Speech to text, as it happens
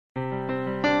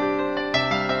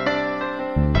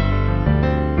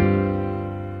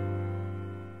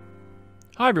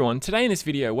Hi everyone, today in this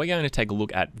video we're going to take a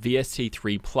look at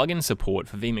VST3 plugin support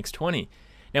for vMix 20.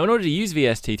 Now in order to use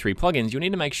VST3 plugins, you'll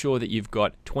need to make sure that you've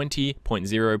got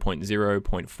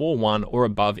 20.0.0.41 or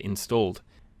above installed.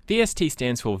 VST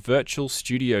stands for Virtual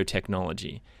Studio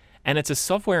Technology, and it's a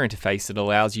software interface that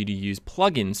allows you to use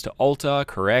plugins to alter,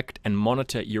 correct, and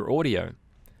monitor your audio.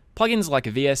 Plugins like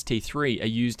VST3 are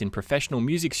used in professional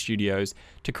music studios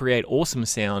to create awesome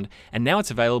sound, and now it's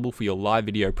available for your live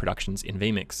video productions in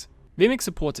vMix. vMix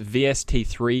supports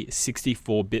VST3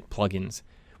 64-bit plugins,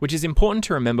 which is important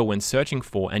to remember when searching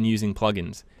for and using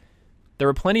plugins. There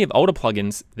are plenty of older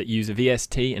plugins that use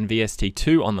VST and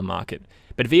VST2 on the market,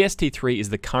 but VST3 is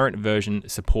the current version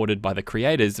supported by the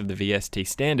creators of the VST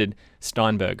standard,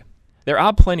 Steinberg. There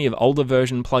are plenty of older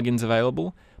version plugins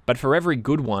available, but for every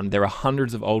good one, there are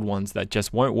hundreds of old ones that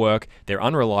just won't work, they're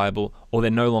unreliable, or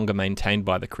they're no longer maintained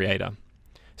by the creator.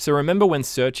 So remember when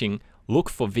searching, look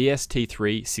for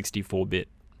VST3 64-bit.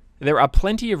 There are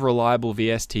plenty of reliable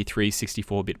VST3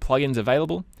 64-bit plugins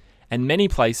available, and many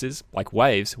places, like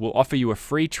Waves, will offer you a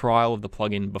free trial of the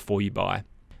plugin before you buy.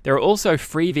 There are also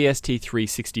free VST3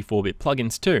 64-bit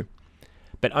plugins too,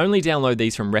 but only download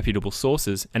these from reputable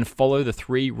sources and follow the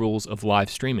 3 rules of live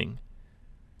streaming: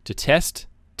 to test,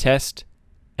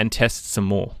 and test some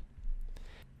more.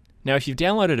 Now if you've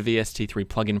downloaded a VST3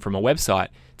 plugin from a website,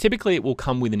 typically it will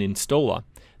come with an installer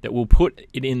that will put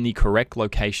it in the correct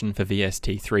location for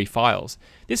VST3 files.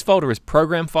 This folder is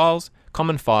Program Files,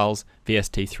 Common Files,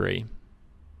 VST3.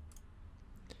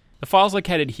 The files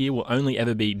located here will only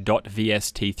ever be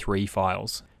 .vst3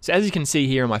 files. So as you can see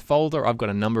here in my folder, I've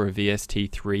got a number of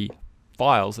VST3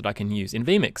 files that I can use in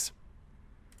vMix.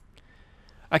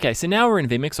 Okay, so now we're in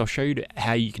vMix, I'll show you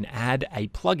how you can add a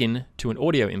plugin to an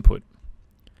audio input.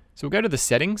 So we'll go to the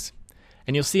settings,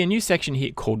 and you'll see a new section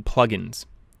here called Plugins.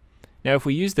 Now if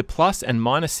we use the plus and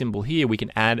minus symbol here, we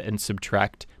can add and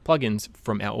subtract plugins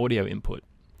from our audio input.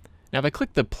 Now if I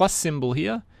click the plus symbol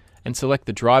here and select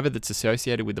the driver that's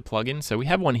associated with the plugin, so we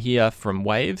have one here from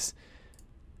Waves,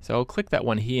 so I'll click that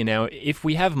one here. Now if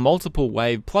we have multiple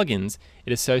Wave plugins,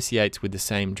 it associates with the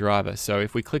same driver. So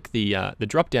if we click the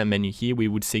drop down menu here, we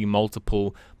would see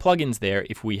multiple plugins there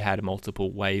if we had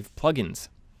multiple Wave plugins.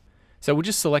 So we'll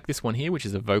just select this one here, which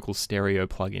is a vocal stereo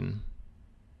plugin.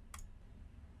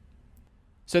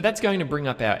 So that's going to bring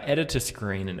up our editor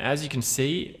screen, and as you can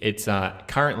see, it's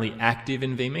currently active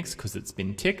in vMix because it's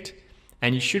been ticked,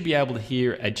 and you should be able to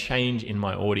hear a change in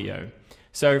my audio.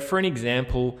 So for an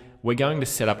example, we're going to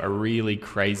set up a really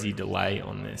crazy delay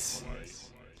on this.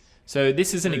 So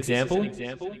this is an example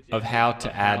of how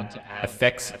to add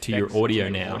effects to your audio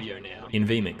now in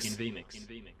vMix.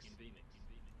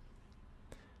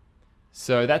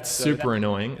 So that's super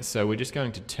annoying, so we're just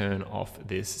going to turn off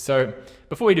this. So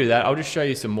before we do that, I'll just show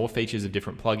you some more features of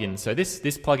different plugins. So this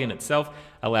plugin itself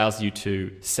allows you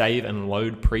to save and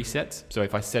load presets. So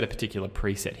if I set a particular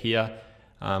preset here,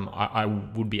 I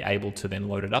would be able to then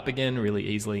load it up again really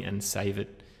easily and save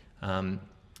it.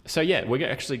 So yeah, we're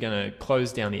actually going to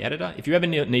close down the editor. If you ever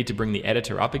need to bring the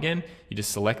editor up again, you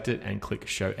just select it and click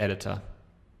Show Editor.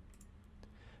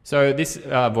 So this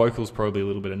vocal is probably a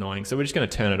little bit annoying, so we're just going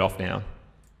to turn it off now.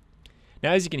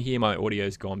 Now as you can hear, my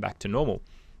audio's gone back to normal.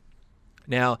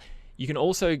 Now you can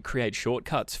also create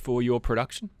shortcuts for your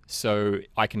production. So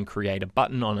I can create a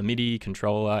button on a MIDI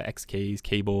controller, X keys,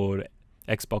 keyboard,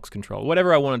 Xbox controller,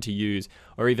 whatever I wanted to use,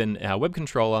 or even our web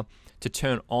controller to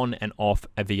turn on and off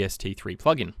a VST3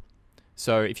 plugin.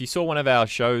 So if you saw one of our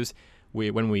shows,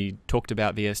 when we talked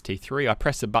about VST3, I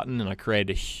pressed a button and I created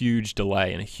a huge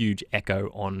delay and a huge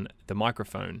echo on the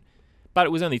microphone. But it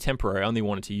was only temporary, I only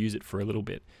wanted to use it for a little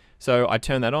bit. So I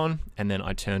turned that on and then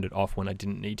I turned it off when I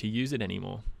didn't need to use it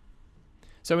anymore.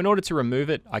 So in order to remove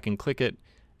it, I can click it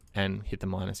and hit the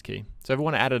minus key. So if I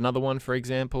want to add another one, for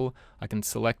example, I can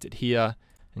select it here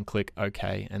and click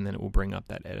OK, and then it will bring up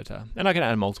that editor. And I can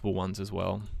add multiple ones as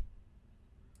well.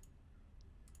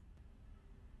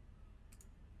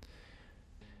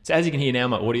 So as you can hear now,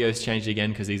 my audio's changed again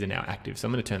because these are now active. So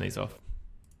I'm going to turn these off.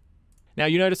 Now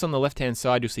you notice on the left-hand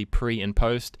side, you'll see pre and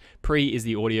post. Pre is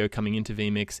the audio coming into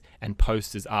vMix, and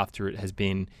post is after it has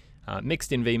been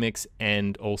mixed in vMix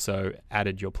and also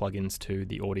added your plugins to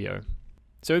the audio.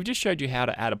 So we've just showed you how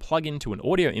to add a plugin to an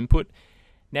audio input.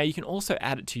 Now you can also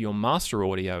add it to your master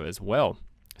audio as well.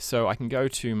 So I can go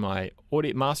to my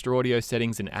master audio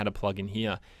settings and add a plugin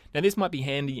here. Now this might be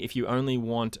handy if you only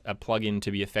want a plugin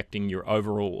to be affecting your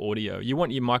overall audio. You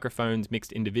want your microphones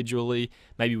mixed individually,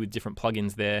 maybe with different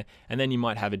plugins there, and then you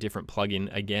might have a different plugin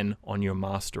again on your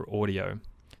master audio.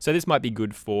 So this might be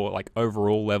good for like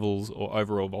overall levels or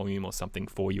overall volume or something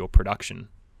for your production.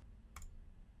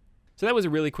 So that was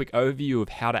a really quick overview of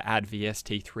how to add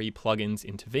VST3 plugins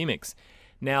into vMix.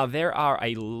 Now there are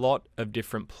a lot of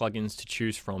different plugins to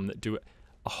choose from that do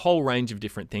a whole range of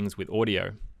different things with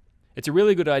audio. It's a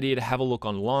really good idea to have a look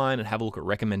online and have a look at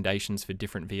recommendations for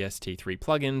different VST3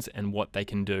 plugins and what they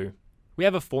can do. We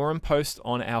have a forum post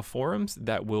on our forums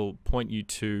that will point you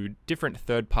to different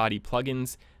third-party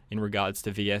plugins in regards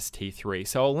to VST3.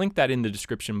 So I'll link that in the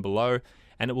description below,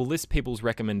 and it will list people's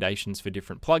recommendations for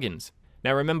different plugins.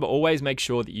 Now remember, always make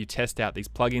sure that you test out these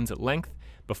plugins at length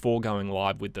before going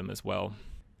live with them as well.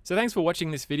 So thanks for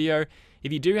watching this video.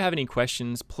 If you do have any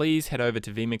questions, please head over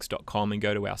to vmix.com and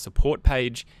go to our support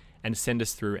page and send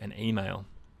us through an email.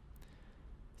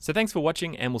 So thanks for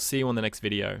watching, and we'll see you on the next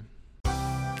video.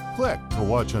 Click to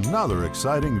watch another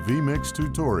exciting vMix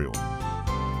tutorial.